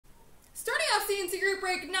into group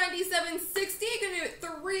break 9760. Gonna do it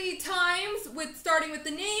 3 times, starting with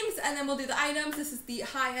the names, and then we'll do the items. This is the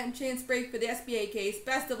high-end chance break for the SBA case.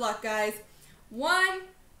 Best of luck, guys. 1,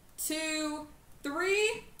 2,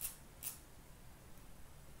 3.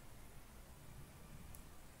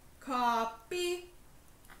 Copy.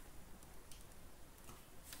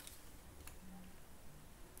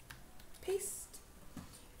 Paste.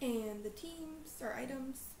 And the teams or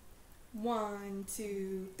items. 1,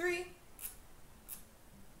 2, 3.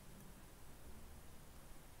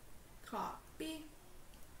 Copy.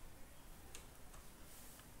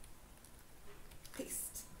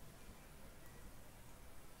 Paste.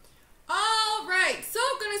 All right, so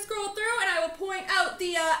I'm going to scroll through and I will point out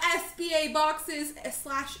the SBA boxes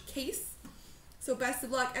 / case. So best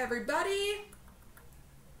of luck, everybody.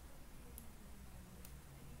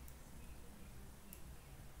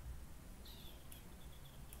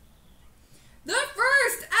 The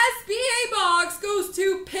first SBA box goes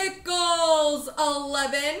to Pickles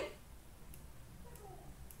 11.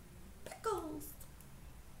 Pickles.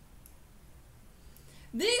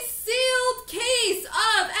 The sealed case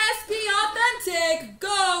of SP Authentic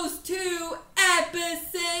goes to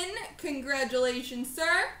Epison. Congratulations,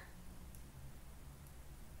 sir.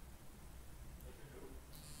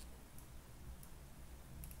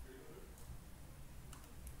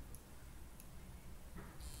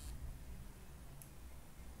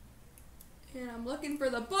 And I'm looking for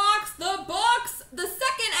the box. The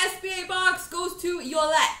second SBA box goes to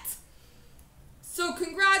Yolette. So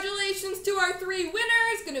congratulations to our 3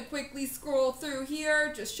 winners. Gonna quickly scroll through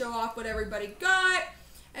here, just show off what everybody got.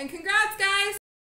 And congrats, guys.